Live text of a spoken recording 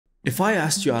If I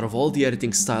asked you out of all the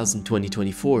editing styles in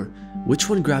 2024, which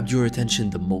one grabbed your attention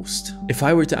the most? If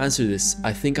I were to answer this,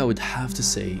 I think I would have to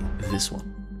say this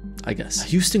one. I guess.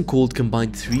 Houston Kold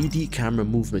combined 3D camera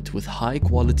movement with high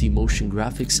quality motion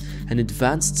graphics and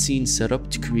advanced scene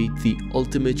setup to create the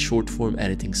ultimate short form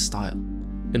editing style.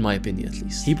 In my opinion at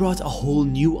least. He brought a whole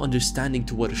new understanding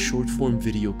to what a short form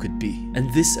video could be.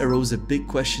 And this arose a big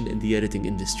question in the editing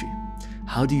industry.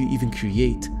 How do you even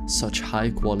create such high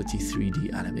quality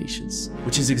 3D animations?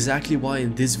 Which is exactly why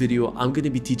in this video I'm going to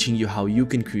be teaching you how you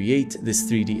can create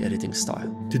this 3D editing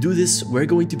style. To do this, we're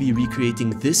going to be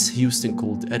recreating this Houston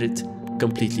Kold edit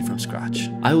completely from scratch.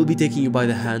 I will be taking you by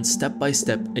the hand step by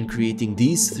step and creating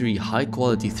these 3 high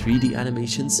quality 3D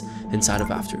animations inside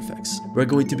of After Effects. We're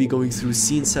going to be going through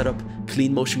scene setup,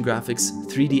 clean motion graphics,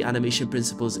 3D animation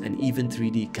principles, and even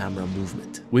 3D camera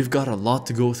movement. We've got a lot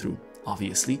to go through,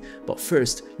 obviously, but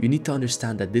first you need to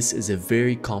understand that this is a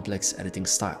very complex editing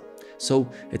style. So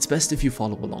it's best if you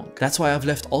follow along. That's why I've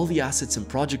left all the assets and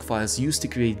project files used to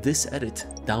create this edit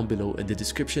down below in the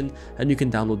description, and you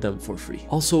can download them for free.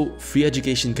 Also, free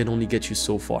education can only get you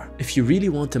so far. If you really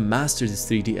want to master this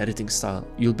 3D editing style,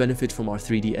 you'll benefit from our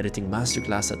 3D editing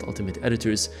masterclass at Ultimate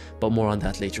Editors, but more on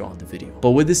that later on in the video.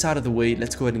 But with this out of the way,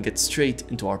 let's go ahead and get straight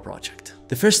into our project.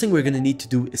 The first thing we're going to need to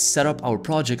do is set up our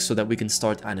project so that we can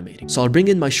start animating. So I'll bring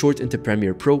in my short into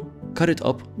Premiere Pro, cut it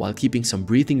up while keeping some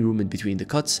breathing room in between the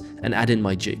cuts, and add in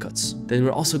my J-cuts. Then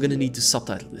we're also going to need to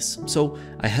subtitle this. So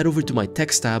I head over to my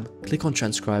text tab, click on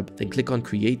transcribe, then click on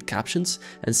create captions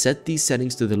and set these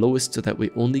settings to the lowest so that we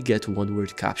only get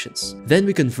one-word captions. Then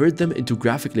we convert them into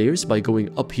graphic layers by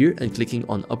going up here and clicking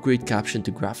on upgrade caption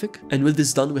to graphic. And with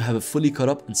this done, we have a fully cut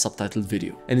up and subtitled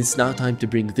video. And it's now time to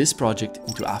bring this project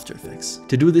into After Effects.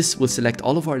 To do this, we'll select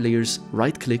all of our layers,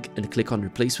 right click and click on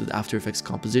replace with After Effects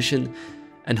composition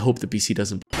and hope the PC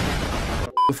doesn't.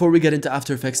 Before we get into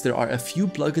After Effects, there are a few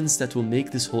plugins that will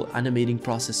make this whole animating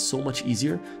process so much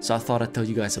easier, so I thought I'd tell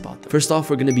you guys about them. First off,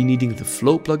 we're going to be needing the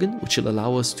Flow plugin, which will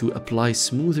allow us to apply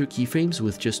smoother keyframes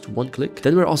with just one click.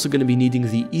 Then we're also going to be needing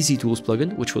the Easy Tools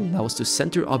plugin, which will allow us to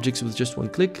center objects with just one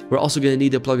click. We're also going to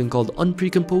need a plugin called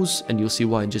Unprecompose, and you'll see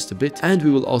why in just a bit. And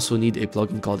we will also need a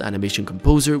plugin called Animation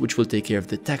Composer, which will take care of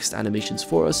the text animations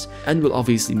for us. And we'll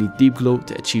obviously need Deep Glow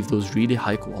to achieve those really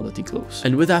high quality glows.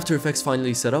 And with After Effects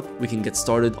finally set up, we can get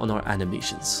started on our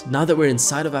animations. Now that we're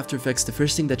inside of After Effects, the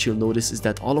first thing that you'll notice is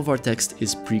that all of our text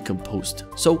is pre-composed.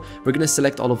 So we're going to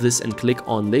select all of this and click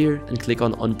on layer and click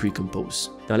on unprecompose.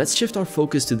 Now let's shift our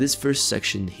focus to this first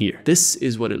section here. This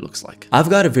is what it looks like.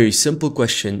 I've got a very simple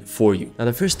question for you. Now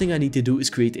the first thing I need to do is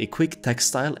create a quick text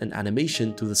style and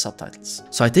animation to the subtitles.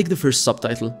 So I take the first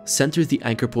subtitle, center the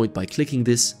anchor point by clicking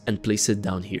this and place it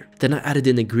down here. Then I added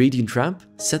in a gradient ramp,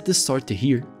 set the start to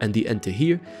here and the end to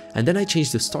here, and then I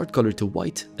changed the start color to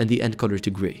white and the end color to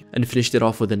gray, and finished it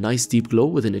off with a nice deep glow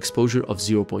with an exposure of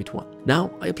 0.1.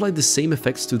 Now I applied the same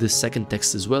effects to this second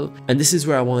text as well, and this is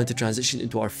where I wanted to transition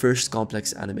into our first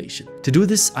complex animation. To do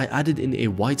this, I added in a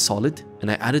white solid and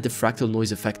I added a fractal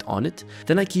noise effect on it.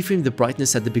 Then I keyframed the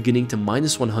brightness at the beginning to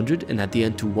 -100 and at the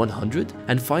end to 100,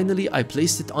 and finally I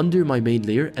placed it under my main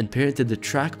layer and parented the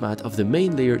track matte of the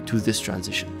main layer to this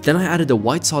transition. Then I added a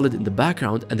white solid in the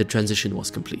background and the transition was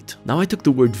complete. Now I took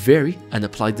the word vary and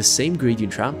applied the same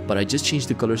gradient ramp, but I just changed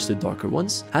the colors to darker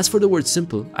ones. As for the word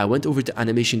simple, I went over to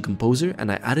Animation Composer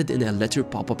and I added in a letter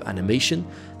pop-up animation,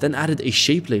 then added a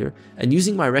shape layer, and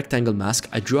using my rectangle mask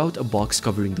I drew out a box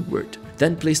covering the word.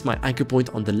 Then placed my anchor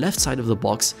point on the left side of the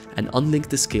box and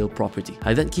unlinked the scale property.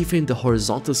 I then keyframed the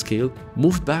horizontal scale,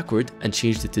 moved backward and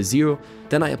changed it to 0.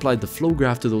 Then I applied the flow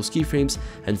graph to those keyframes,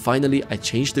 and finally I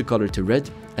changed the color to red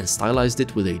and stylized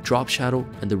it with a drop shadow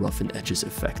and the roughen edges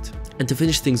effect. And to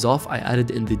finish things off, I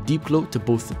added in the deep glow to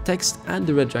both the text and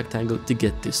the red rectangle to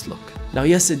get this look. Now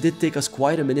yes, it did take us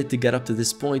quite a minute to get up to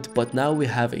this point, but now we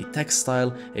have a text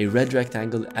style, a red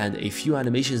rectangle, and a few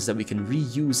animations that we can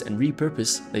reuse and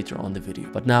repurpose later on the video.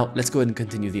 But now let's go ahead and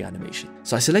continue the animation.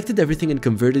 So I selected everything and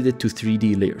converted it to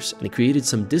 3D layers, and I created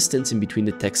some distance in between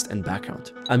the text and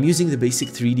background. I'm using the basic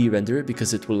 3D renderer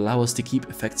because it will allow us to keep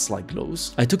effects like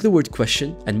glows. I took the word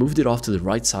question and moved it off to the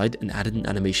right side and added an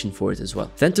animation for it as well.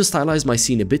 Then to stylize my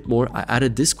scene a bit more, I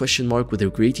added this question mark with a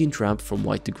gradient ramp from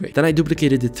white to gray. Then I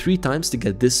duplicated it 3 times to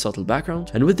get this subtle background,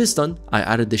 and with this done, I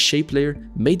added the shape layer,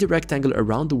 made the rectangle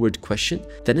around the word question,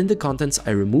 then in the contents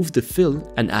I removed the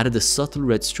fill and added a subtle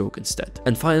red stroke instead,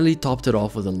 and finally topped it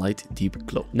off with a light deep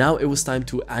glow. Now it was time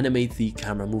to animate the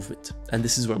camera movement, and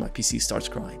this is where my PC starts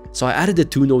crying. So I added a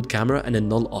 2-node camera and a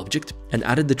null object, and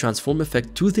added the transform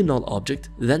effect to the null object,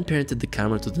 then parented the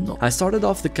camera to the null. I started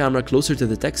off the camera closer to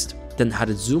the text, then had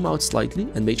it zoom out slightly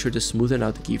and made sure to smoothen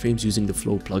out the keyframes using the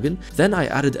flow plugin. Then I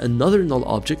added another null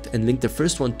object and linked the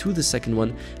first one to the second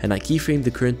one, and I keyframed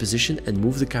the current position and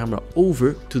moved the camera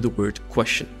over to the word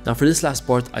question. Now for this last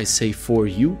part, I say for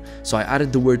you, so I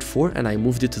added the word for and I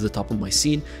moved it to the top of my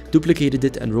scene, duplicated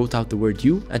it and wrote out the word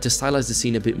you, and to stylize the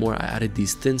scene a bit more, I added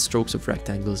these thin strokes of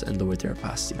rectangles and lowered their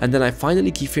opacity. And then I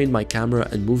finally keyframed my camera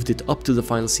and moved it up to the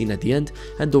final scene at the end,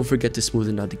 and don't forget to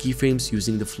smoothen out the keyframes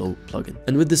using the flow plugin.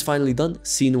 And with this finally done,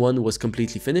 scene 1 was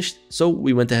completely finished, so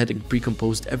we went ahead and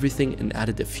pre-composed everything and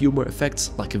added a few more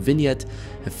effects like a vignette,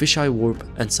 a fisheye warp,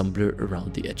 and some blur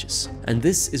around the edges. And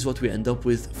this is what we end up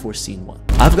with for scene 1.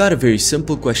 I've got a very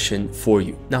simple question for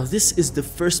you. Now this is the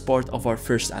first part of our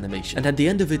first animation, and at the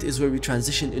end of it is where we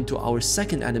transition into our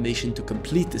second animation to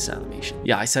complete this animation.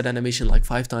 Yeah, I said animation like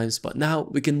 5 times, but now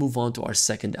we can move on to our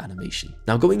second animation.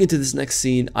 Now going into this next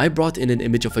scene, I brought in an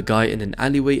image of a guy in an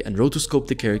alleyway and rotoscoped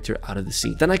the character out of the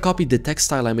scene. Then I copied the text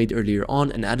style I made earlier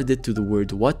on and added it to the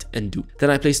word what and do. Then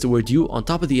I placed the word you on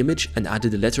top of the image and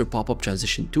added the letter pop-up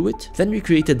transition to it. Then we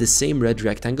created the same red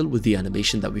rectangle with the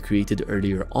animation that we created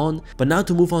earlier on. But now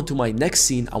to move on to my next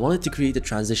scene, I wanted to create a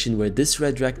transition where this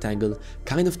red rectangle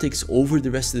kind of takes over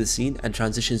the rest of the scene and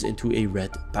transitions into a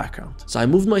red background. So I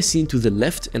moved my scene to the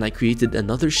left and I created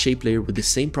another shape layer with the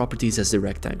same properties as the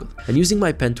rectangle. And using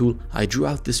my pen tool, I drew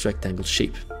out this rectangle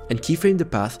shape and keyframed the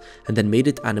path and then made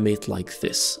it animate like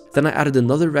this. Then I added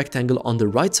another rectangle on the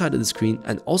right side of the screen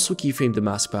and also keyframed the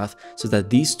mask path so that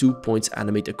these 2 points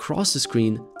animate across the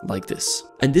screen like this.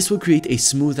 And this will create a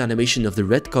smooth animation of the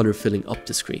red color filling up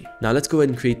the screen. Now let's go ahead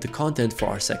and create the content for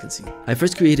our second scene. I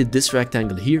first created this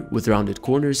rectangle here with rounded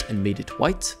corners and made it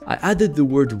white. I added the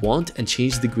word want and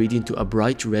changed the gradient to a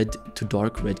bright red to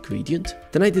dark red gradient.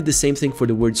 Then I did the same thing for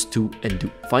the words to and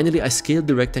do. Finally, I scaled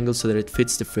the rectangle so that it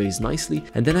fits the phrase nicely,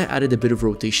 and then I added a bit of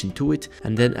rotation to it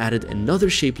and then added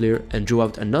another shape layer and drew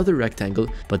out another rectangle,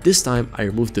 but this time I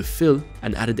removed the fill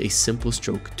and added a simple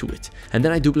stroke to it. And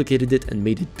then I duplicated it and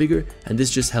made it bigger, and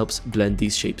this just helps blend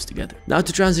these shapes together. Now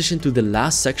to transition to the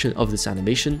last section of this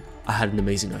animation, I had an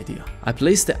amazing idea. I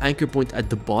placed the anchor point at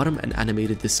the bottom and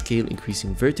animated the scale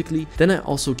increasing vertically. Then I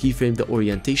also keyframed the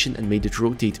orientation and made it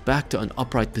rotate back to an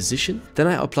upright position. Then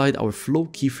I applied our flow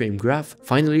keyframe graph.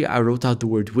 Finally, I wrote out the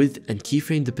word with and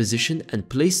keyframed the position and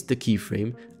placed the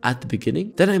keyframe at the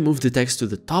beginning. Then I moved the text to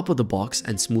the top of the box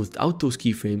and smoothed out those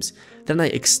keyframes. Then I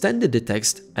extended the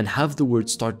text and have the word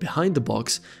start behind the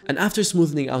box. And after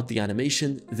smoothing out the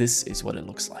animation, this is what it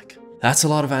looks like. That's a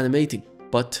lot of animating,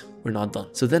 but we're not done.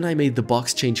 So then I made the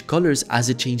box change colors as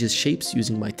it changes shapes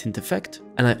using my tint effect.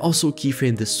 And I also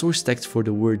keyframed the source text for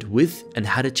the word with and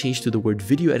had it change to the word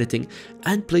video editing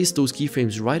and placed those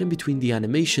keyframes right in between the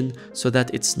animation so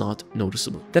that it's not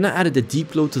noticeable. Then I added a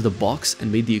deep glow to the box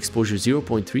and made the exposure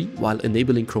 0.3 while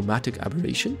enabling chromatic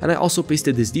aberration. And I also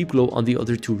pasted this deep glow on the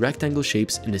other 2 rectangle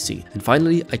shapes in the scene. And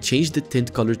finally, I changed the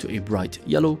tint color to a bright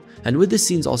yellow. And with the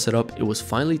scenes all set up, it was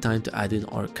finally time to add in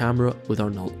our camera with our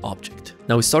null object.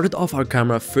 Now we started off our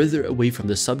camera further away from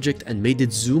the subject and made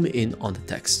it zoom in on the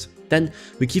text. Then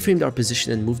we keyframed our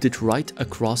position and moved it right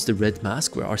across the red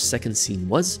mask where our second scene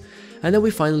was. And then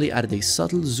we finally added a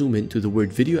subtle zoom in to the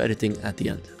word video editing at the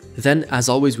end. Then, as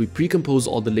always, we pre-compose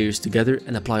all the layers together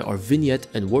and apply our vignette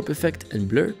and warp effect and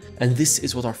blur. And this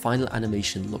is what our final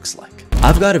animation looks like.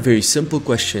 I've got a very simple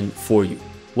question for you.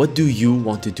 What do you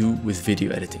want to do with video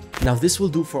editing? Now this will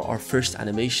do for our first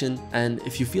animation, and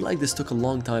if you feel like this took a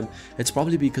long time, it's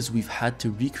probably because we've had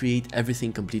to recreate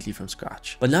everything completely from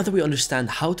scratch. But now that we understand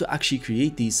how to actually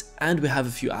create these and we have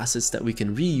a few assets that we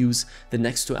can reuse, the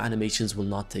next 2 animations will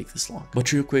not take this long.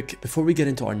 But real quick, before we get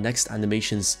into our next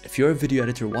animations, if you're a video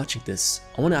editor watching this,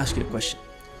 I want to ask you a question.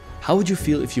 How would you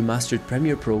feel if you mastered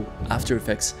Premiere Pro, After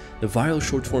Effects, the viral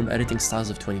short-form editing styles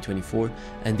of 2024,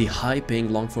 and the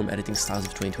high-paying long-form editing styles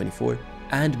of 2024,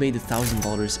 and made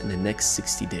 $1,000 in the next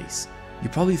 60 days? You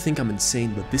probably think I'm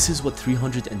insane, but this is what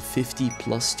 350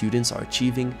 plus students are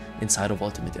achieving inside of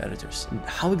Ultimate Editors. And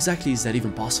how exactly is that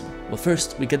even possible? Well,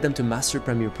 first, we get them to master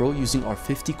Premiere Pro using our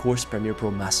 50-course Premiere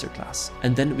Pro Masterclass.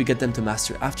 And then we get them to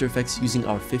master After Effects using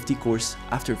our 50-course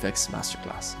After Effects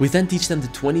Masterclass. We then teach them the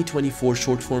 2024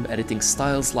 short-form editing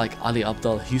styles like Ali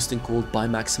Abdal, Houston Kold, By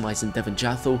Maximize, and Devin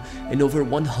Jatho in over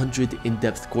 100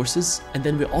 in-depth courses. And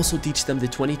then we also teach them the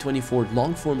 2024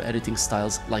 long-form editing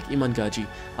styles like Iman Gaji,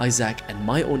 Isaac, and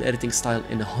my own editing style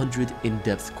in 100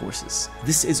 in-depth courses.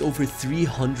 This is over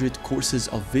 300 courses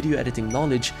of video editing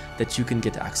knowledge that you can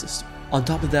get access to. On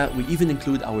top of that, we even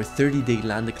include our 30-day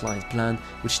land a client plan,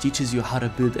 which teaches you how to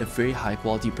build a very high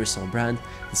quality personal brand,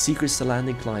 the secrets to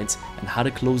landing clients, and how to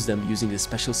close them using this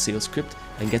special sales script,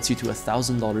 and gets you to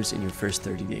 $1,000 in your first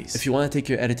 30 days. If you want to take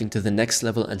your editing to the next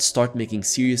level and start making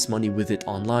serious money with it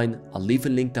online, I'll leave a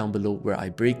link down below where I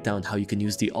break down how you can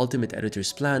use the Ultimate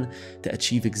Editor's Plan to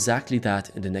achieve exactly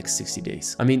that in the next 60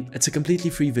 days. I mean, it's a completely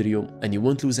free video and you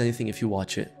won't lose anything if you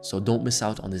watch it, so don't miss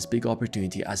out on this big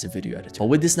opportunity as a video editor. But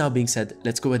with this now being said,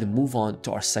 let's go ahead and move on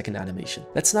to our second animation.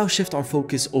 Let's now shift our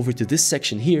focus over to this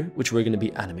section here, which we're going to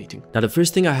be animating. Now, the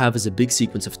first thing I have is a big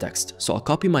sequence of text, so I'll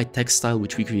copy my text style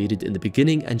which we created in the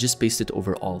beginning and just paste it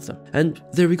over all of them. And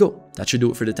there we go. That should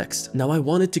do it for the text. Now I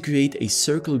wanted to create a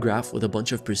circle graph with a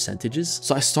bunch of percentages,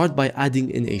 so I start by adding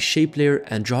in a shape layer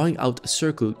and drawing out a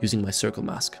circle using my circle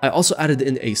mask. I also added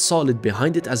in a solid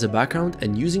behind it as a background,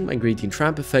 and using my gradient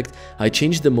ramp effect, I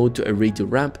changed the mode to a radial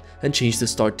ramp and changed the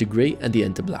start to gray and the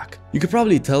end to black. You could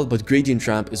probably tell, but gradient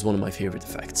ramp is one of my favorite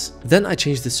effects. Then I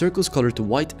changed the circle's color to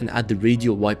white and add the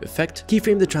radial wipe effect,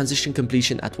 keyframe the transition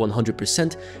completion at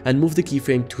 100% and move the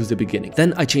keyframe to the beginning.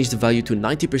 Then I changed the value to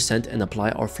 90% and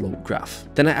apply our flow graph.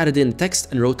 Then I added in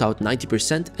text and wrote out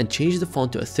 90% and changed the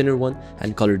font to a thinner one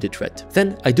and colored it red.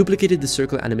 Then I duplicated the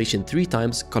circle animation 3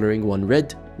 times, coloring one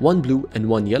red, one blue and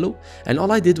one yellow, and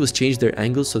all I did was change their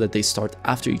angles so that they start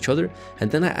after each other,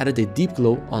 and then I added a deep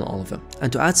glow on all of them.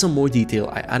 And to add some more detail,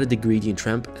 I added the gradient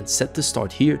ramp and set the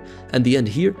start here and the end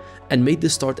here, and made the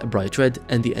start a bright red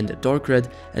and the end a dark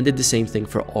red, and did the same thing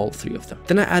for all 3 of them.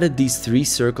 Then I added these 3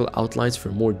 circle outlines for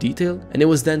more detail, and it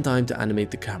was then time to animate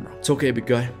the camera. It's okay, big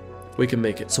guy. We can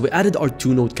make it. So we added our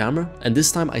 2-node camera, and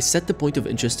this time I set the point of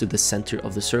interest to the center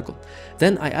of the circle.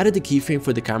 Then I added the keyframe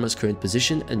for the camera's current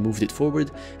position and moved it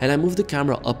forward, and I moved the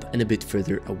camera up and a bit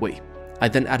further away. I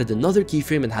then added another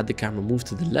keyframe and had the camera move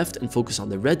to the left and focus on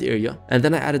the red area, and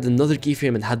then I added another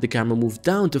keyframe and had the camera move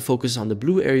down to focus on the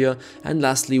blue area, and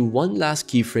lastly one last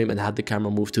keyframe and had the camera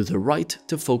move to the right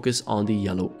to focus on the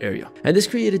yellow area. And this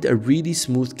created a really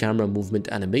smooth camera movement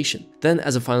animation. Then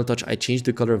as a final touch, I changed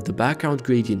the color of the background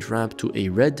gradient ramp to a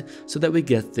red so that we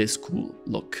get this cool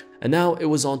look. And now it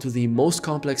was on to the most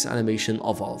complex animation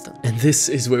of all of them. And this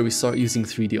is where we start using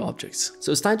 3D objects.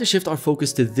 So it's time to shift our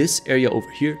focus to this area over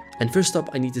here. And first up,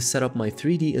 I need to set up my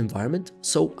 3D environment.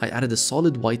 So I added a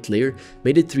solid white layer,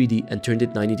 made it 3D and turned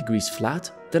it 90 degrees flat.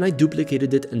 Then I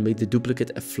duplicated it and made the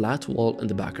duplicate a flat wall in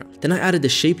the background. Then I added a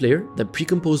shape layer, then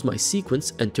pre-composed my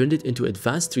sequence and turned it into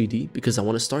advanced 3D because I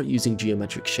want to start using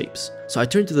geometric shapes. So I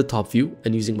turned to the top view,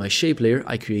 and using my shape layer,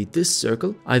 I create this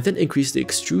circle. I then increase the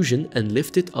extrusion and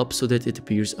lift it up so that it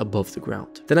appears above the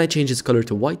ground. Then I change its color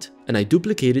to white, and I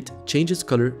duplicate it, change its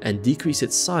color and decrease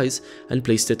its size and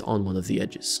placed it on one of the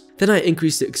edges. Then I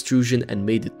increased the extrusion and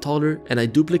made it taller, and I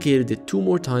duplicated it 2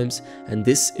 more times, and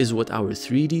this is what our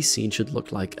 3D scene should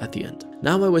look like at the end.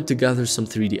 Now I went to gather some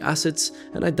 3D assets,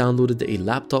 and I downloaded a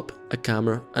laptop, a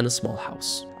camera and a small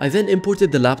house. I then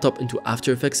imported the laptop into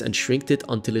After Effects and shrinked it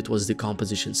until it was the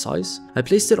composition size. I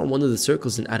placed it on one of the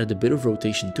circles and added a bit of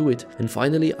rotation to it, and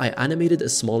finally I animated a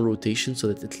small rotation so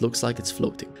that it looks like it's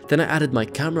floating. Then I added my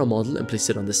camera model and placed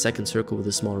it on the second circle with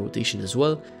a small rotation as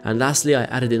well, and lastly I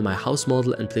added in my house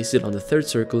model and placed it on the third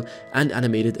circle and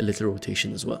animated a little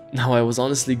rotation as well. Now I was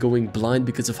honestly going blind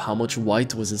because of how much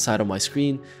white was inside of my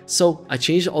screen, so I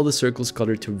changed all the circles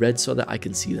color to red so that I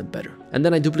can see them better. And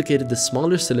then I duplicated the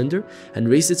smaller cylinder and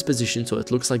raised its position so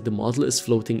it looks like the model is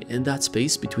floating in that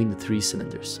space between the 3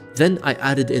 cylinders. Then I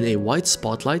added in a white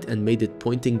spotlight and made it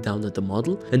pointing down at the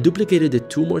model, and duplicated it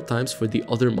 2 more times for the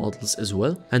other models as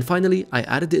well. And finally I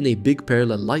added in a big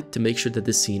parallel light to make sure that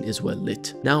the scene is well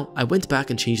lit. Now I went back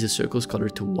and changed the circle's color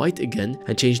to white again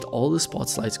and changed all the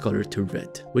spotlights color to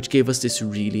red, which gave us this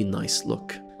really nice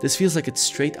look. This feels like it's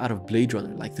straight out of Blade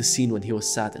Runner, like the scene when he was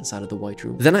sat inside of the white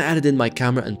room. Then I added in my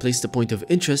camera and placed the point of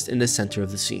interest in the center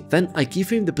of the scene. Then I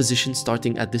keyframed the position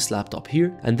starting at this laptop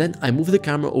here, and then I moved the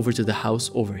camera over to the house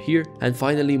over here, and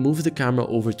finally moved the camera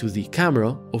over to the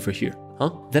camera over here.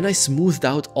 Then I smoothed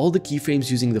out all the keyframes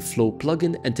using the Flow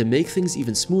plugin, and to make things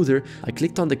even smoother, I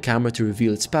clicked on the camera to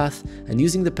reveal its path, and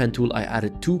using the pen tool I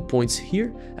added 2 points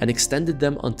here and extended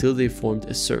them until they formed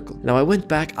a circle. Now I went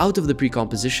back out of the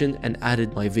pre-composition and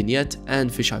added my vignette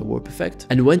and fisheye warp effect,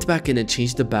 and went back in and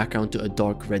changed the background to a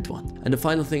dark red one. And the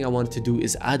final thing I wanted to do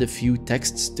is add a few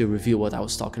texts to reveal what I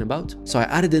was talking about. So I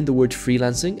added in the word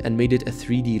freelancing and made it a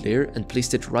 3D layer and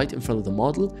placed it right in front of the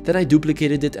model. Then I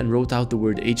duplicated it and wrote out the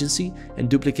word agency, and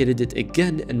duplicated it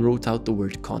again and wrote out the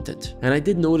word content. And I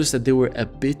did notice that they were a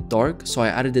bit dark, so I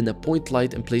added in a point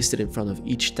light and placed it in front of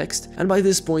each text, and by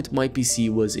this point my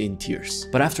PC was in tears.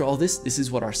 But after all this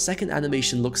is what our second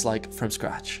animation looks like from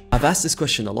scratch. I've asked this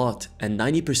question a lot, and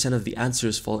 90% of the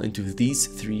answers fall into these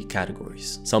three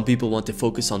categories. Some people want to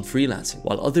focus on freelancing,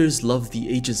 while others love the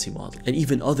agency model, and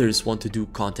even others want to do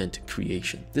content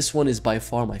creation. This one is by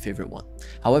far my favorite one.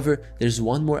 However, there's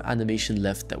one more animation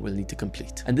left that we'll need to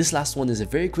complete, and this last one is a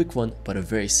very quick one but a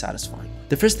very satisfying one.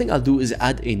 The first thing I'll do is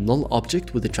add a null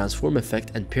object with a transform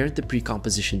effect and parent the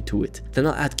pre-composition to it. Then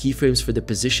I'll add keyframes for the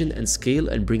position and scale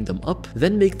and bring them up,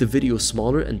 then make the video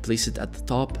smaller and place it at the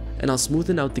top, and I'll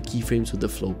smoothen out the keyframes with the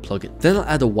flow plugin. Then I'll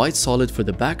add a white solid for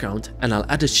the background, and I'll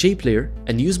add a shape layer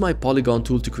and use my polygon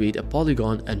tool to create a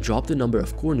polygon and drop the number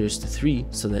of corners to 3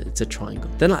 so that it's a triangle.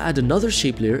 Then I'll add another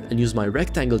shape layer and use my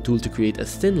rectangle tool to create a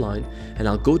thin line, and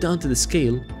I'll go down to the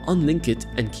scale, unlink it,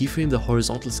 and keyframe the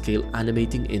horizontal scale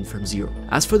animating in from 0.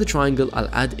 As for the triangle, I'll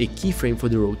add a keyframe for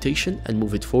the rotation and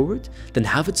move it forward, then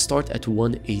have it start at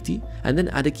 180, and then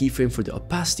add a keyframe for the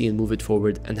opacity and move it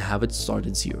forward and have it start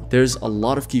at 0. There's a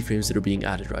lot of keyframes that are being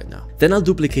added right now. Then I'll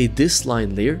duplicate this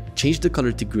line layer, change the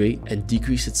color to gray, and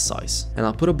decrease its size. And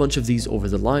I'll put a bunch of these over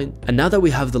the line. And now that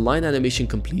we have the line animation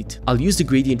complete, I'll use the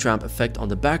gradient ramp effect on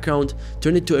the background,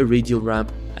 turn it to a radial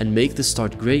ramp, and make the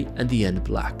start gray and the end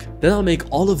black. Then I'll make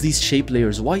all of these shape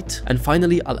layers white, and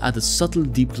finally I'll add a subtle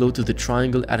deep glow to the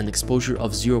triangle at an exposure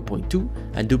of 0.2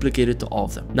 and duplicate it to all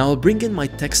of them. Now I'll bring in my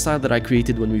text style that I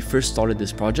created when we first started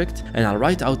this project, and I'll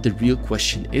write out the real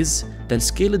question is, then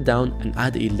scale it down and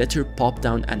add a letter pop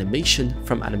down animation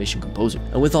from Animation Composer.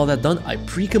 And with all that done, I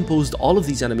pre-composed all of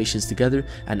these animations together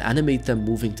and animate them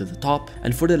moving to the top.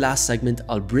 And for the last segment,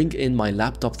 I'll bring in my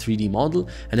laptop 3D model,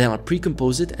 and then I'll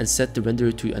pre-compose it and set the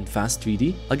renderer to advanced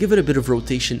 3D. I'll give it a bit of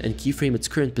rotation and keyframe its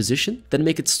current position, then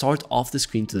make it start off the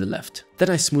screen to the left. Then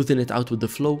I smoothen it out with the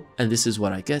flow, and this is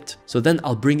what I get. So then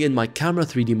I'll bring in my camera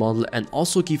 3D model and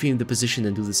also keyframe the position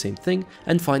and do the same thing.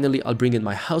 And finally, I'll bring in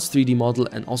my house 3D model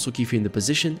and also keyframe the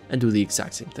position and do the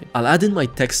exact same thing. I'll add in my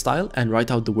text style and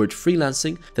write out the word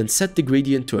freelancing, then set the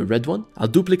gradient to a red one. I'll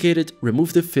duplicate it,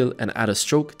 remove the fill, and add a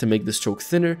stroke to make the stroke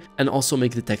thinner, and also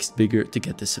make the text bigger to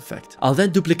get this effect. I'll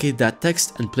then duplicate that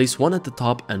text and place one at the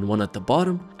top and one at the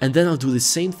bottom, and then I'll do the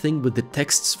same thing with the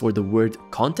texts for the word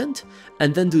content,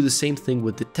 and then do the same thing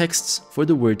with the texts for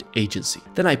the word agency.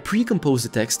 Then I pre-compose the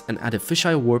text and add a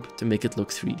fisheye warp to make it look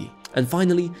 3D. And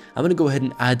finally, I'm going to go ahead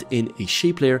and add in a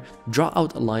shape layer, draw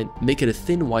out a line, make it a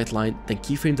thin white line, then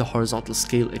keyframe the horizontal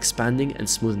scale expanding and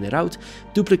smoothen it out,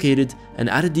 duplicate it, and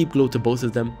add a deep glow to both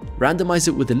of them, randomize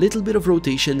it with a little bit of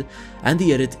rotation, and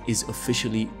the edit is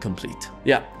officially complete.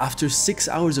 Yeah, after 6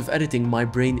 hours of editing, my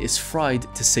brain is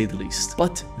fried to say the least.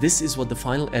 But this is what the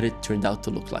final edit turned out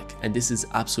to look like, and this is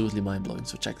absolutely mind-blowing,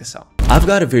 so check this out. I've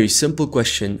got a very simple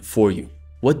question for you.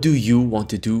 What do you want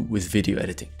to do with video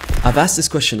editing? I've asked this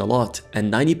question a lot,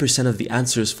 and 90% of the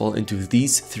answers fall into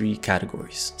these three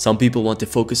categories. Some people want to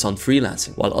focus on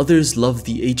freelancing, while others love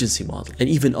the agency model, and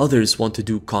even others want to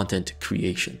do content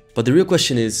creation. But the real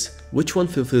question is, which one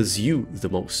fulfills you the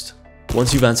most?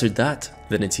 Once you've answered that,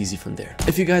 then it's easy from there.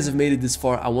 If you guys have made it this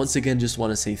far, I once again just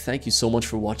want to say thank you so much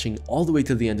for watching all the way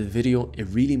to the end of the video. It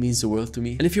really means the world to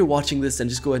me. And if you're watching this, then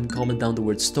just go ahead and comment down the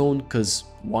word stone, because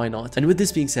why not? And with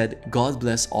this being said, God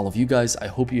bless all of you guys. I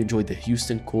hope you enjoyed the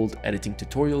Houston Cold editing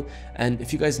tutorial. And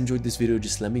if you guys enjoyed this video,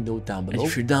 just let me know down below. And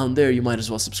if you're down there, you might as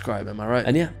well subscribe, am I right?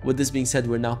 And yeah, with this being said,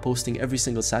 we're now posting every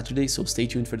single Saturday, so stay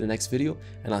tuned for the next video,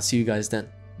 and I'll see you guys then.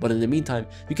 But in the meantime,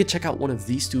 you can check out one of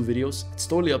these two videos. It's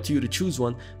totally up to you to choose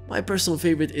one. My personal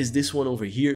favorite is this one over here.